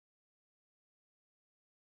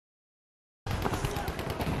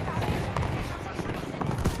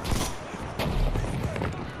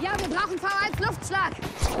wir brauchen V1 Luftschlag.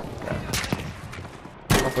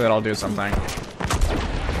 Hopefully that'll do something.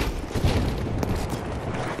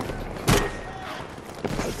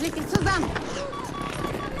 Ich leg dich zusammen.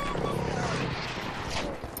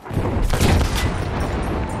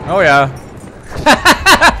 Oh yeah.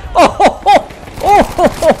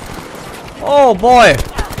 Oh boy.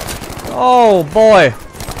 Oh boy.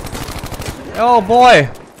 Oh boy.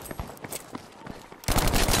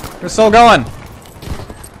 We're still going.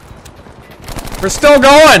 We're still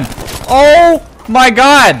going. Oh my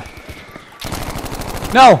god.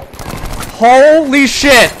 No. Holy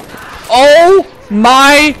shit. Oh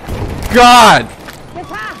my god.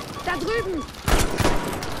 Gefahr, da drüben.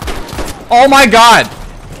 Oh my god.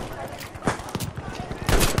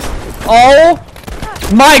 Oh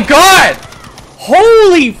my god.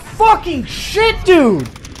 Holy fucking shit, dude.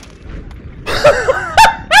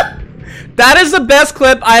 That is the best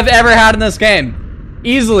clip I've ever had in this game.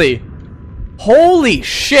 Easily. Holy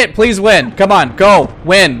shit, please win. Come on, go.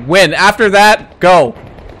 Win, win. After that, go.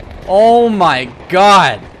 Oh my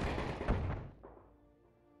god.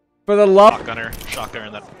 For the love. Shotgunner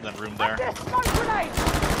in that room there.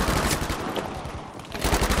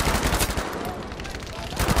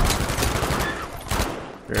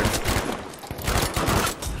 Weird.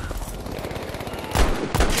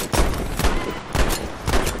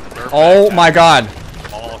 Oh my god.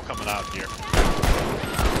 All coming out here.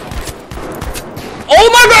 Oh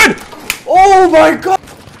my god! Oh my god!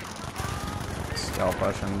 Stealth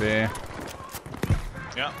pushing B.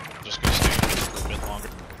 Yeah, just gonna stay a bit longer.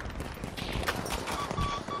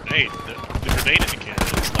 Grenade. The grenade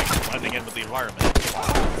indicator is like blending in with the environment.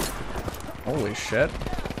 Holy shit.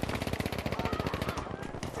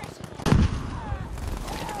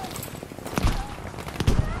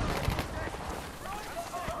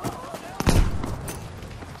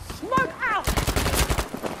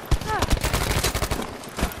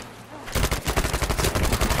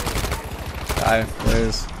 Die,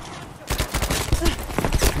 please.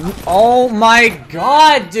 Oh my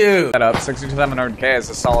god, dude! Up 6700K is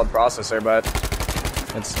a solid processor, but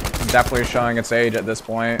it's definitely showing its age at this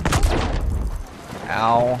point.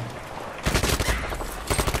 Ow.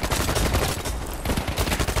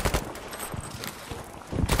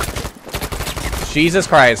 Jesus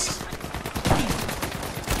Christ.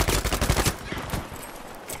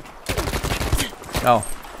 No.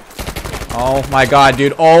 Oh my god,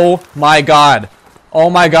 dude. Oh my god. Oh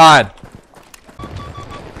my god.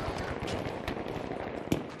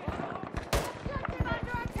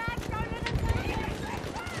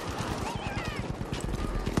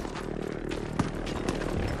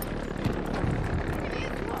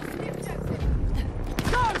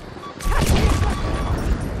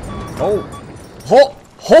 Oh.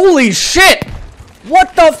 Holy shit!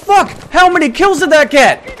 What the fuck? How many kills did that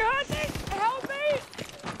get?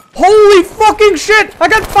 Holy fucking shit! I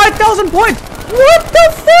got 5,000 points! What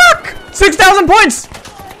the fuck? 6,000 points!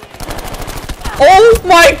 Oh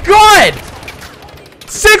my god!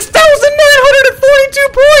 6,942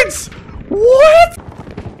 points! What?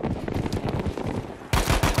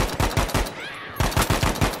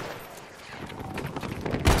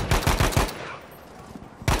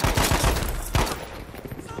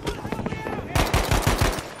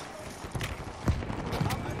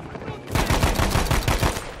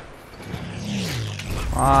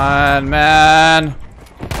 Come on, man.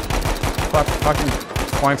 Fucking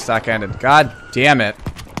point stack ended. God damn it.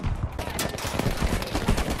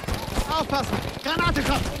 Aufpassen! Granate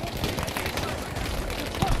kommt!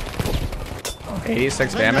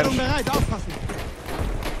 86 damage. Bereit, aufpassen!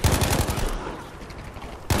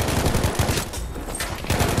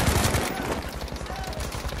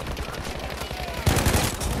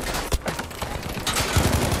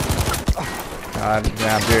 God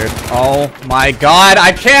damn, dude. Oh my god,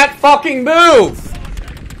 I can't fucking move!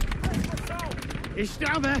 Ich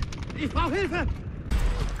sterbe! Ich brauche Hilfe!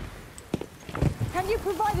 Can you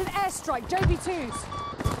provide an airstrike, Joby 2s?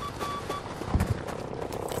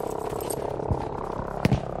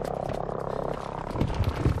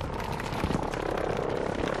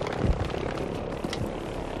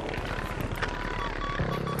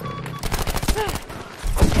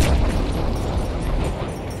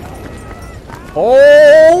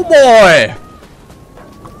 Oh boy!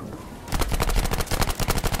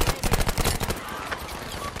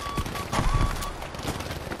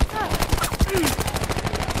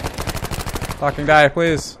 Fucking die,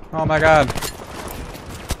 please. Oh my god.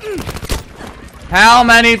 How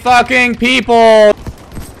many fucking people?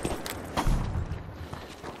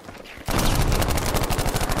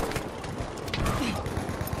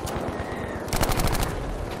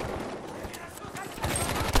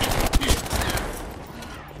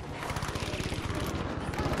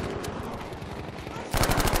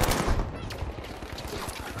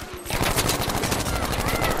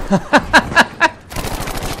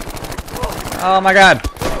 Oh my god.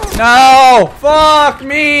 No! Fuck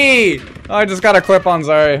me! Oh, I just got a clip on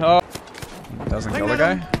Zari. Oh. Doesn't kill the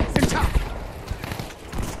guy?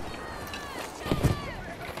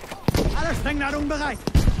 Alle Sprengladungen bereit.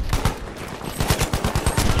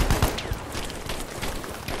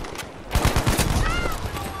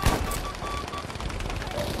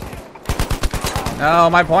 No,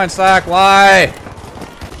 my point stack. Why?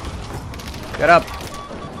 Get up.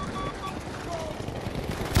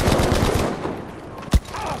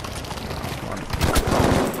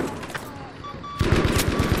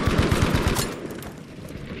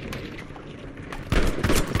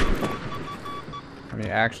 Can you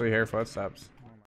actually hear footsteps?